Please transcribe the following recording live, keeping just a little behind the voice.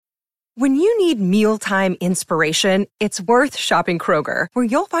When you need mealtime inspiration, it's worth shopping Kroger, where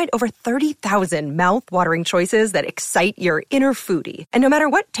you'll find over 30,000 mouth-watering choices that excite your inner foodie. And no matter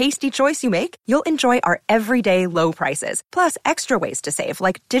what tasty choice you make, you'll enjoy our everyday low prices, plus extra ways to save,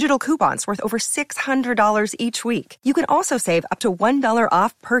 like digital coupons worth over $600 each week. You can also save up to $1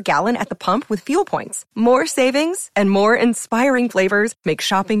 off per gallon at the pump with fuel points. More savings and more inspiring flavors make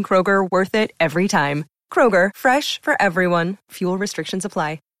shopping Kroger worth it every time. Kroger, fresh for everyone. Fuel restrictions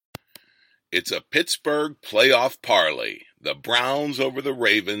apply. It's a Pittsburgh playoff parlay. The Browns over the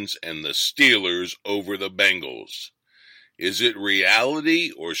Ravens and the Steelers over the Bengals. Is it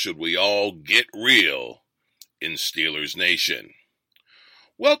reality, or should we all get real in Steelers Nation?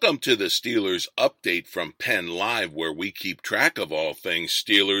 Welcome to the Steelers update from PennLive, where we keep track of all things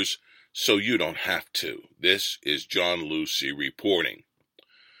Steelers so you don't have to. This is John Lucy reporting.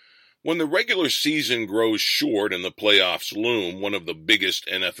 When the regular season grows short and the playoffs loom, one of the biggest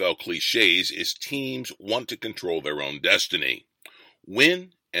NFL cliches is teams want to control their own destiny.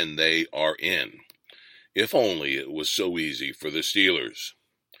 Win, and they are in. If only it was so easy for the Steelers.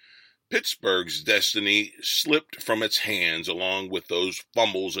 Pittsburgh's destiny slipped from its hands along with those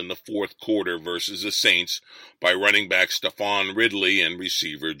fumbles in the fourth quarter versus the Saints by running back Stephon Ridley and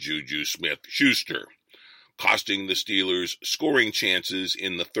receiver Juju Smith-Schuster, costing the Steelers scoring chances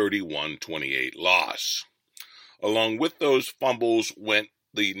in the 31-28 loss. Along with those fumbles went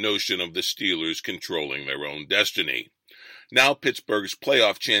the notion of the Steelers controlling their own destiny. Now Pittsburgh's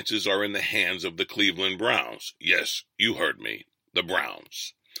playoff chances are in the hands of the Cleveland Browns. Yes, you heard me, the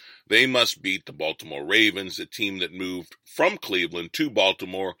Browns. They must beat the Baltimore Ravens, a team that moved from Cleveland to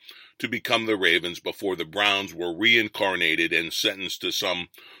Baltimore to become the Ravens before the Browns were reincarnated and sentenced to some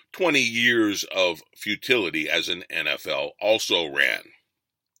 20 years of futility as an NFL also ran.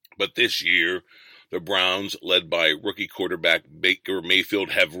 But this year, the Browns, led by rookie quarterback Baker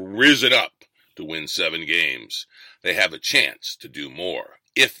Mayfield, have risen up to win 7 games. They have a chance to do more.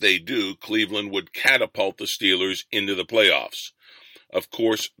 If they do, Cleveland would catapult the Steelers into the playoffs. Of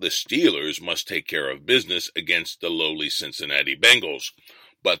course, the Steelers must take care of business against the lowly Cincinnati Bengals,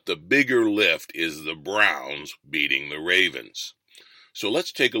 but the bigger lift is the Browns beating the Ravens. So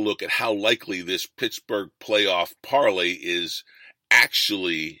let's take a look at how likely this Pittsburgh playoff parlay is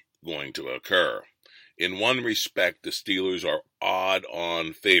actually going to occur. In one respect, the Steelers are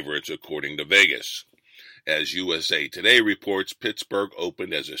odd-on favorites according to Vegas. As USA Today reports, Pittsburgh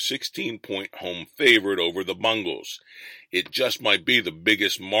opened as a 16-point home favorite over the Bengals. It just might be the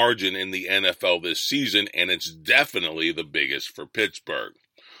biggest margin in the NFL this season, and it's definitely the biggest for Pittsburgh.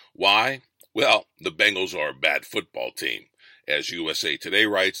 Why? Well, the Bengals are a bad football team. As USA Today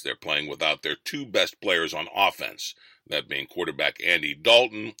writes, they're playing without their 2 best players on offense, that being quarterback Andy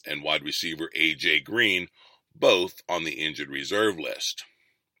Dalton and wide receiver A.J. Green, both on the injured reserve list.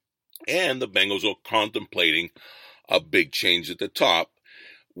 And the Bengals are contemplating a big change at the top,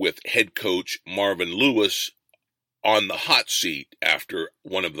 with head coach Marvin Lewis on the hot seat after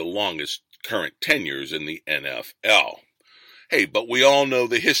one of the longest current tenures in the NFL. Hey, but we all know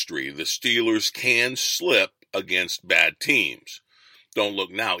the history. The Steelers can slip against bad teams. Don't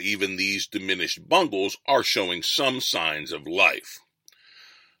look now, even these diminished Bengals are showing some signs of life.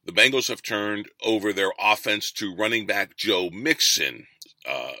 The Bengals have turned over their offense to running back Joe Mixon.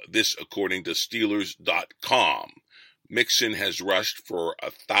 This according to Steelers.com. Mixon has rushed for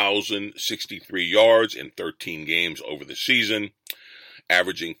 1,063 yards in 13 games over the season,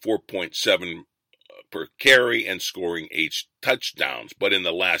 averaging 4.7 per carry and scoring 8 touchdowns. But in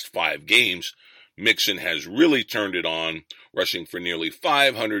the last 5 games, Mixon has really turned it on, rushing for nearly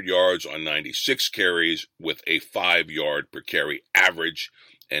 500 yards on 96 carries with a 5-yard per carry average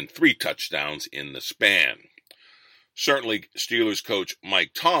and 3 touchdowns in the span. Certainly, Steelers coach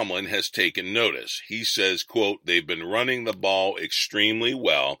Mike Tomlin has taken notice. He says, quote, they've been running the ball extremely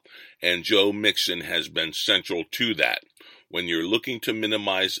well, and Joe Mixon has been central to that. When you're looking to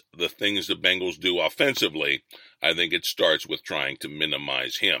minimize the things the Bengals do offensively, I think it starts with trying to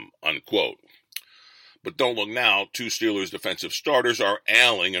minimize him, unquote. But don't look now, 2 Steelers defensive starters are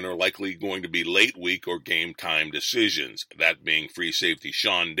ailing and are likely going to be late week or game time decisions, that being free safety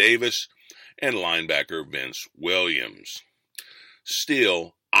Sean Davis and linebacker Vince Williams.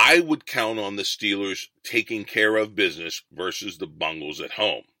 Still, I would count on the Steelers taking care of business versus the Bengals at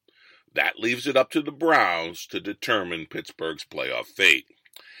home. That leaves it up to the Browns to determine Pittsburgh's playoff fate.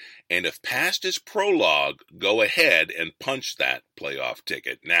 And if past is prologue, go ahead and punch that playoff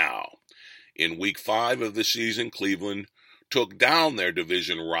ticket now. In Week 5 of the season, Cleveland took down their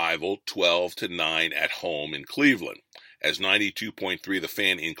division rival 12-9 at home in Cleveland. As 92.3 The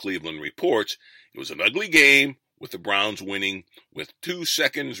Fan in Cleveland reports, it was an ugly game with the Browns winning with 2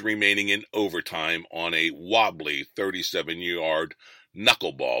 seconds remaining in overtime on a wobbly 37-yard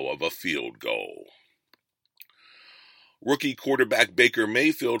knuckleball of a field goal. Rookie quarterback Baker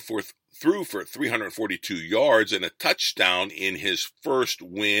Mayfield threw for 342 yards and a touchdown in his first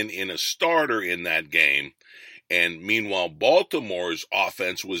win in a starter in that game. And meanwhile, Baltimore's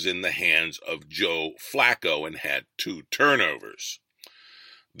offense was in the hands of Joe Flacco and had 2 turnovers.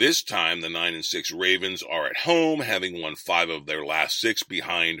 This time, the 9-6 Ravens are at home, having won 5 of their last 6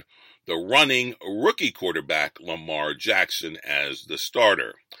 behind the running rookie quarterback Lamar Jackson as the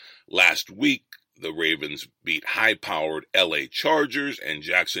starter. Last week, the Ravens beat high-powered LA Chargers, and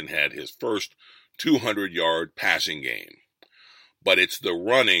Jackson had his first 200-yard passing game. But it's the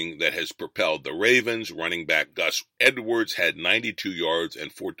running that has propelled the Ravens. Running back Gus Edwards had 92 yards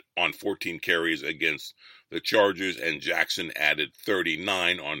on 14 carries against the Chargers, and Jackson added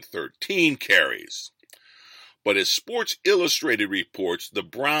 39 on 13 carries. But as Sports Illustrated reports, the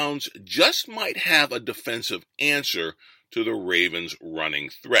Browns just might have a defensive answer to the Ravens'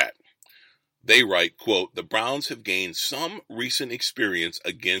 running threat. They write, quote, "The Browns have gained some recent experience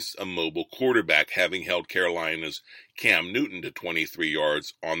against a mobile quarterback, having held Carolina's Cam Newton to 23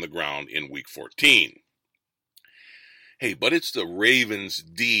 yards on the ground in Week 14. Hey, but it's the Ravens'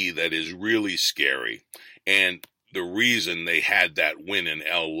 D that is really scary, and the reason they had that win in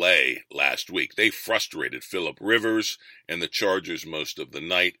L.A. last week. They frustrated Phillip Rivers and the Chargers most of the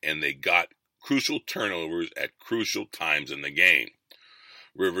night, and they got crucial turnovers at crucial times in the game.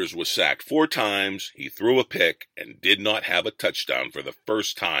 Rivers was sacked 4 times, he threw a pick, and did not have a touchdown for the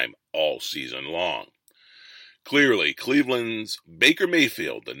first time all season long. Clearly, Cleveland's Baker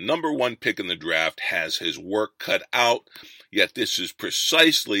Mayfield, the number 1 pick in the draft, has his work cut out, yet this is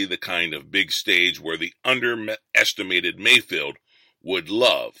precisely the kind of big stage where the underestimated Mayfield would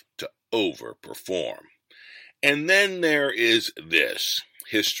love to overperform. And then there is this.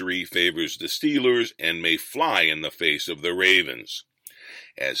 History favors the Steelers and may fly in the face of the Ravens.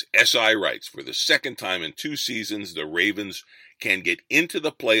 As SI writes, for the second time in 2 seasons, the Ravens can get into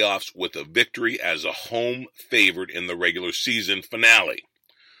the playoffs with a victory as a home favorite in the regular season finale.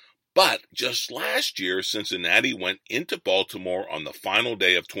 But just last year, Cincinnati went into Baltimore on the final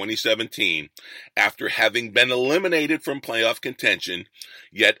day of 2017 after having been eliminated from playoff contention,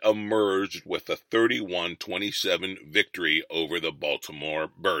 yet emerged with a 31-27 victory over the Baltimore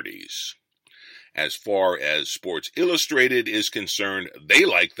Birdies. As far as Sports Illustrated is concerned, they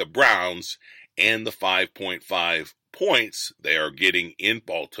like the Browns and the 5.5 points they are getting in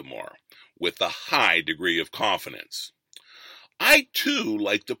Baltimore with a high degree of confidence. I, too,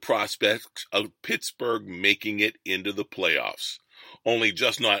 like the prospects of Pittsburgh making it into the playoffs, only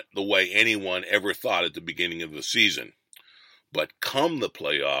just not the way anyone ever thought at the beginning of the season. But come the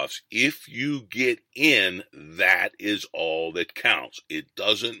playoffs, if you get in, that is all that counts. It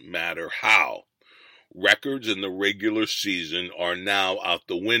doesn't matter how. Records in the regular season are now out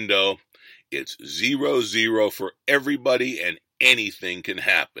the window. It's 0-0 for everybody and anything can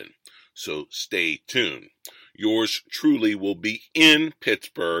happen. So stay tuned. Yours truly will be in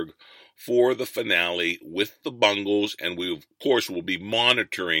Pittsburgh for the finale with the Bungles, and we, of course, will be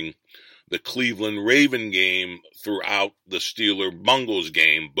monitoring the Cleveland Raven game throughout the Steeler Bungles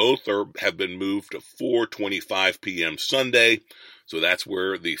game. Both have been moved to 4:25 p.m. Sunday. So that's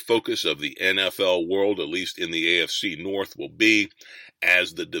where the focus of the NFL world, at least in the AFC North, will be,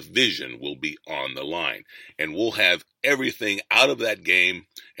 as the division will be on the line. And we'll have everything out of that game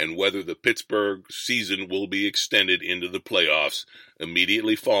and whether the Pittsburgh season will be extended into the playoffs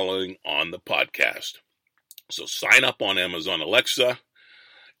immediately following on the podcast. So sign up on Amazon Alexa.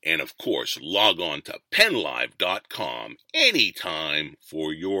 And of course, log on to PennLive.com anytime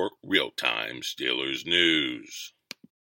for your real-time Steelers news.